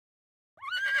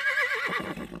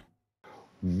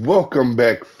Welcome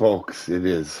back, folks. It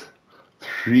is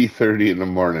 3:30 in the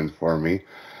morning for me,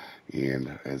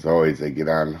 and as always, I get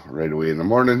on right away in the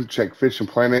morning, check Fishing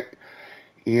Planet,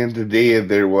 and today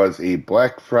there was a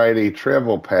Black Friday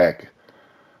travel pack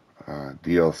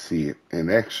DLC,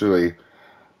 and actually,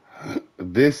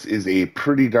 this is a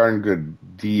pretty darn good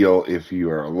deal if you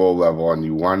are a low level and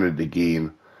you wanted to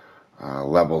gain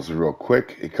levels real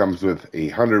quick. It comes with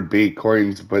 100 bait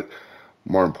coins, but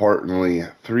more importantly,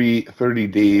 30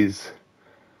 days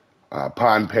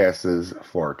pond passes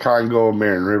for Congo,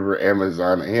 Marin River,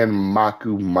 Amazon, and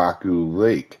Maku Maku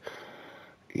Lake.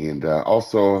 And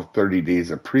also 30 days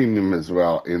of premium as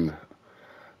well in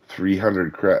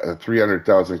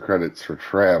 300,000 credits for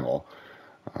travel.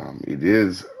 It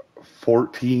is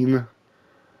 14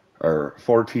 or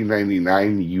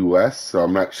 14.99 US, so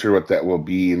I'm not sure what that will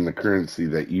be in the currency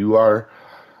that you are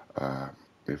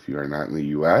if you are not in the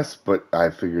US, but I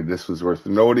figured this was worth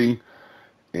noting.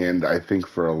 And I think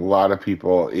for a lot of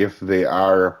people, if they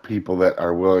are people that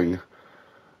are willing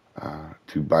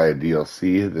to buy a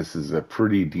DLC, this is a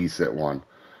pretty decent one.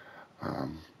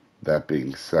 That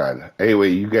being said,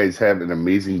 anyway, you guys have an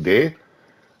amazing day,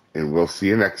 and we'll see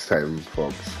you next time,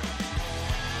 folks.